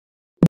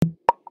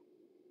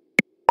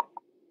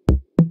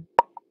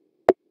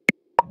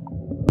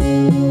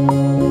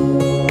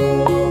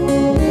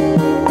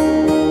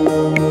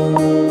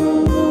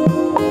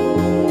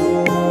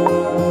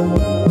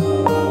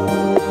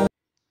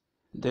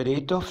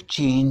rate of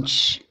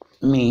change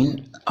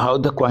mean how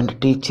the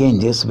quantity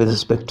changes with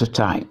respect to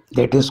time.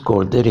 That is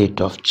called the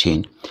rate of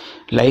change.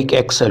 Like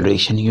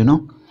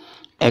acceleration,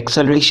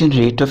 acceleration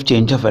rate of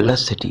change of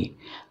velocity.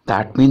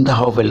 That means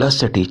how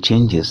velocity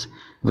changes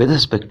with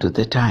respect to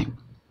the time.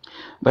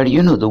 But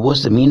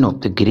what's the meaning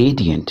of the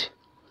gradient?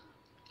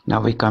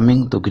 Now we're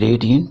coming to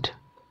gradient.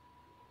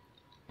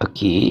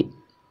 Okay.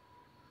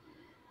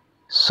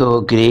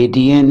 So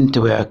gradient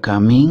we are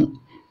coming.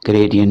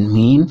 Gradient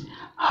mean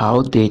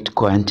how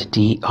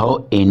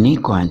any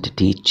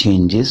quantity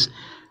changes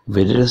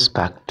with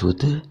respect to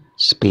the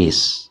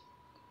space,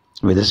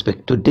 with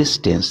respect to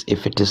distance,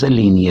 if it is a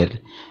linear.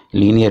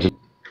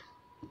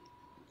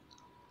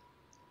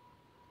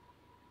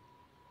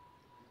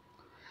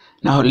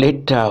 Now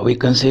let we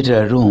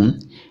consider a room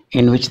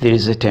in which there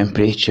is a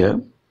temperature,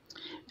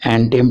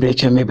 and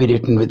temperature may be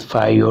written with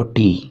phi or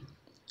T,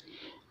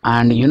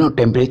 and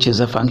temperature is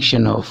a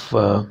function of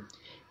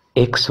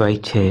x, y,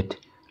 z.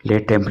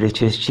 Let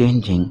temperature is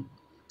changing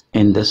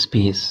in the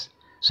space,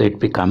 so it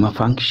become a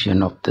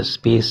function of the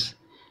space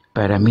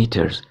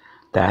parameters,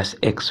 that's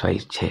x, y,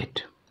 z.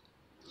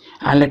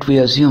 And let we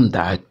assume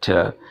that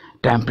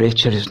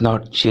temperature is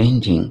not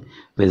changing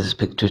with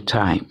respect to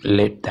time.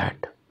 Let that.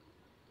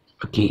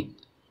 Okay.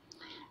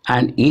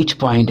 And each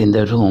point in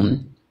the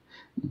room,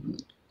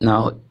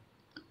 the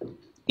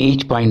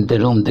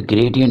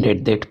gradient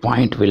at that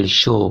point will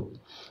show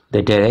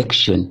the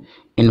direction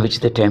in which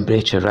the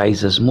temperature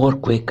rises more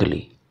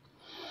quickly.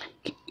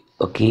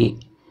 Okay,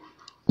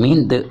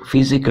 the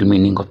physical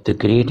meaning of the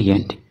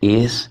gradient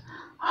is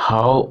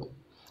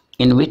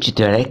in which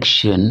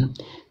direction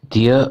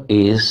there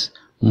is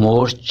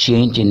more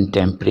change in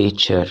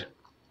temperature,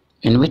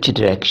 in which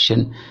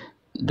direction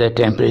the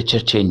temperature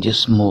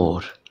changes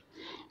more,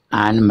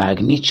 and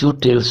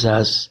magnitude tells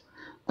us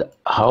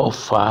how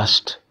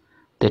fast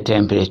the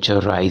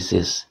temperature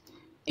rises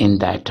in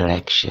that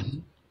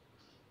direction.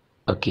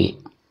 Okay.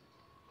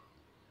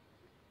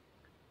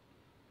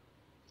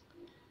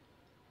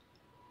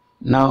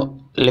 Now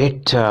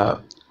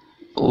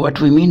what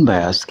we mean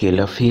by a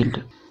scalar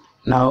field.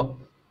 Now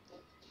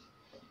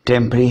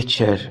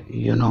temperature,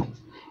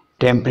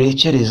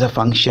 temperature is a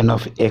function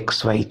of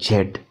x, y,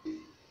 z.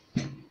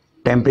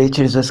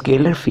 Temperature is a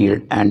scalar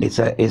field and is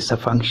a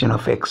function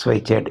of x,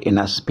 y, z in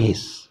a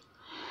space.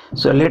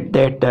 So let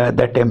that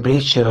the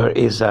temperature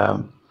is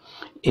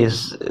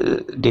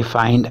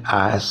defined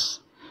as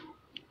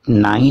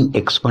 9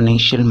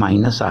 exponential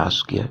minus r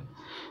square.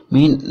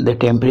 The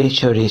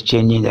temperature is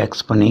changing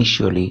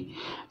exponentially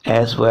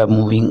as we are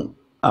moving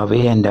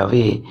away and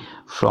away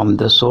from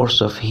the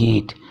source of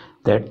heat.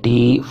 The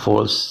T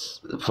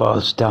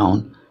falls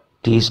down.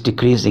 T is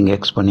decreasing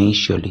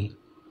exponentially,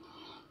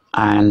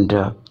 and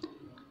r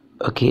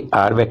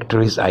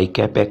vector is I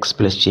cap x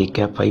plus j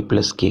cap y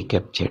plus k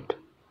cap z.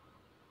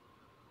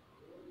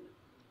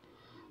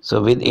 So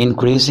with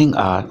increasing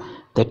r,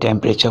 the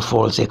temperature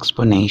falls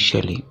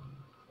exponentially.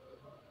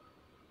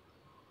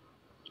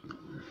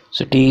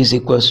 So T is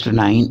equals to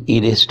 9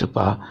 e raised to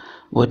power,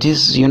 what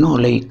is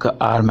like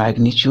r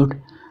magnitude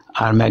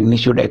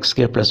x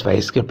square plus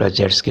y square plus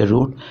z square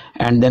root,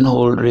 and then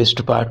whole raised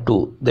to power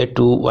 2. The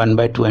 2 1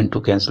 by 2 and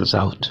 2 cancels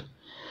out.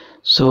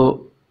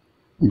 So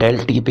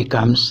del T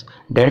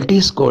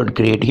is called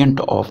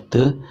gradient of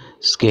the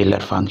scalar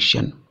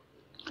function.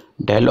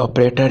 Del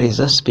operator is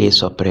a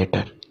space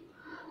operator,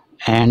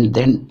 and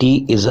then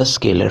T is a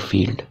scalar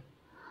field.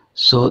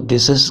 So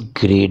this is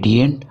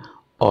gradient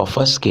of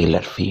a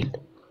scalar field.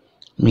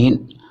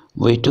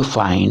 Way to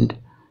find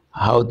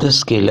how the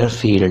scalar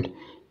field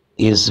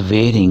is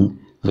varying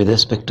with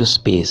respect to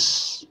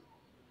space.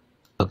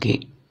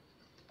 Okay.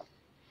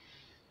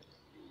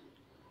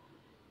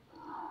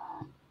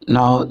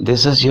 Now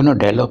this is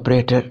del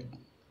operator.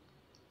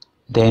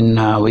 Then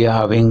we are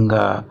having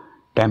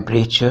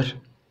temperature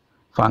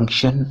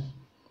function.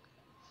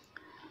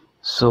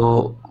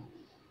 So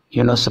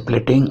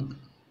splitting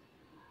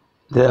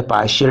the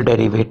partial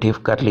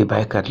derivative curly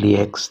by curly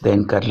x,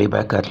 then curly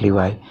by curly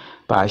y,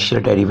 partial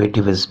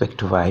derivative with respect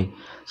to y,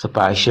 so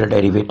partial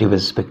derivative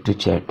with respect to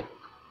z.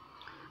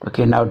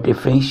 Okay, now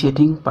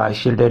differentiating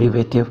partial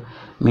derivative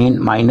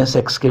minus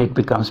x square, it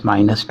becomes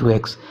minus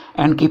 2x,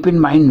 and keep in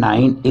mind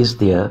 9 is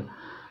there,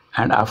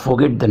 and I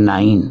forget the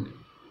 9,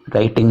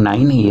 writing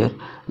 9 here.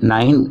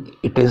 9,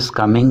 it is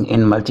coming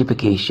in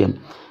multiplication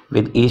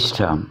with each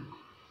term.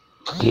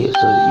 Okay,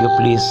 so you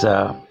please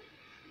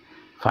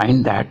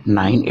find that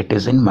 9, it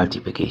is in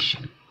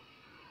multiplication.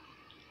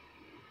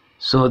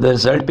 So the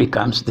result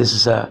becomes, this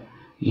is a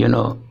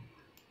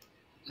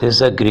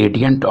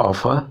gradient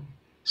of a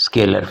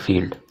scalar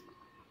field,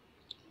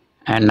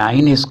 and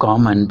 9 is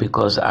common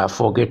because I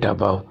forget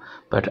above,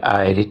 but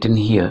I written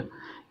here,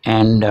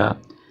 and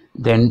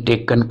then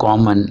taken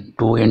common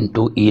 2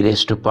 into e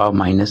raised to power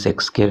minus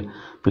x square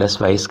plus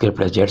y square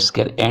plus z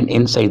square, and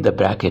inside the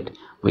bracket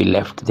we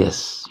left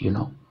this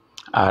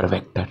r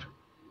vector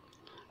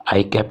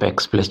I cap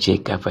x plus j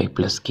cap y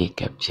plus k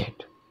cap z.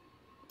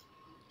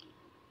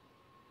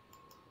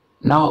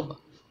 Now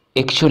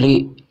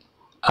actually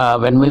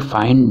when we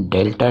find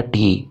delta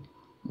t,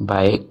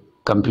 by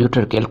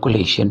computer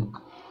calculation,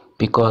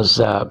 because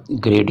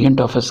gradient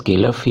of a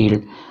scalar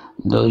field,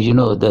 the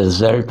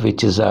result,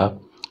 which is a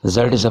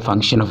result, is a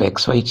function of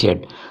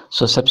xyz.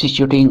 So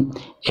substituting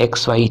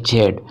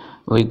xyz,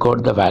 we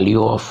got the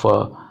value of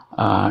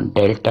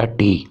delta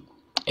t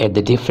at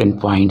the different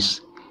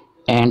points,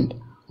 and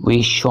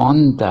we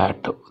shown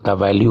that the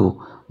value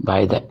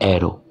by the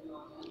arrow.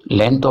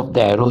 Length of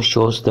the arrow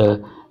shows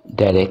the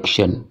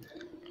direction,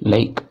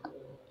 like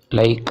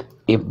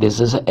if this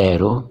is an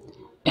arrow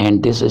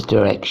and this is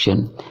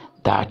direction,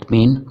 that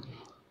means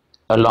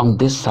along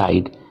this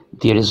side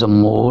there is a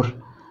more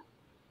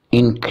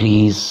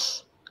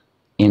increase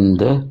in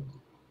the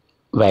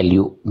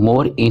value,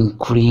 more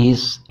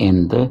increase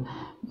in the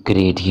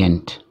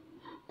gradient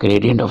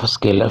of a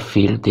scalar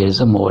field. There is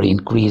a more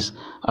increase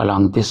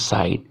along this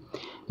side.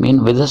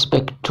 Mean with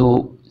respect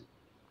to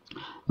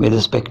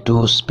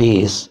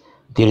space,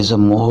 there is a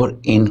more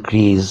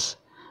increase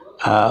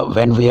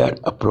when we are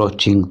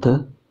approaching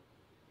the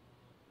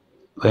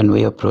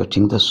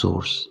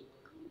source.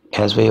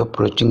 As we are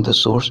approaching the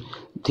source,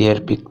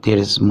 there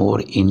is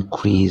more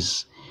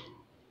increase.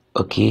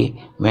 Okay,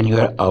 when you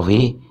are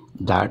away,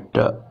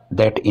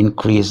 that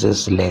increase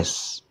is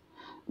less.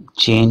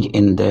 Change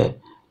in the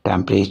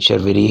temperature,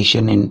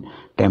 variation in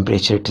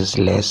temperature, it is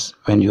less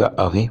when you are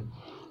away.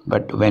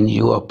 But when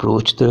you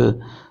approach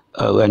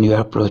when you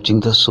are approaching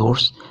the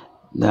source,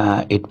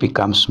 it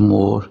becomes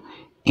more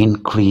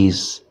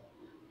increase.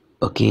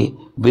 Okay,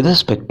 with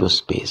respect to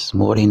space,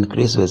 more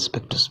increase with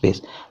respect to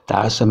space.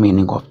 That's the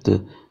meaning of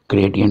the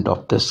gradient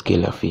of the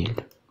scalar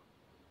field.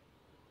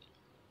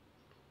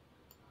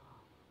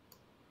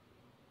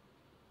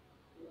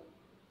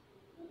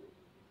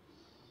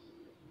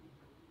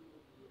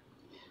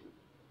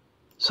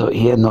 So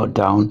here note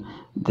down,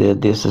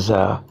 this is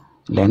a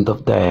length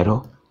of the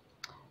arrow,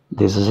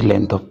 this is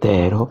length of the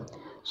arrow.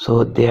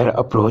 So they are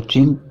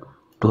approaching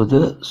to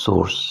the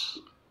source,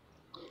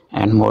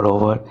 and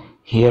moreover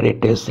here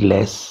it is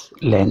less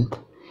length,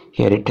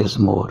 here it is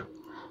more.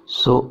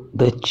 So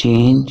the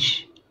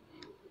change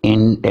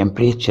in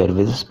temperature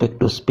with respect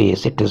to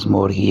space, it is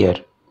more here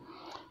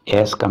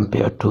as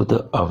compared to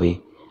the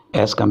away,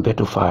 as compared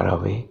to far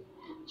away.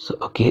 So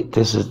okay,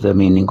 this is the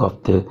meaning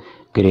of the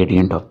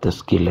gradient of the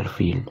scalar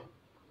field.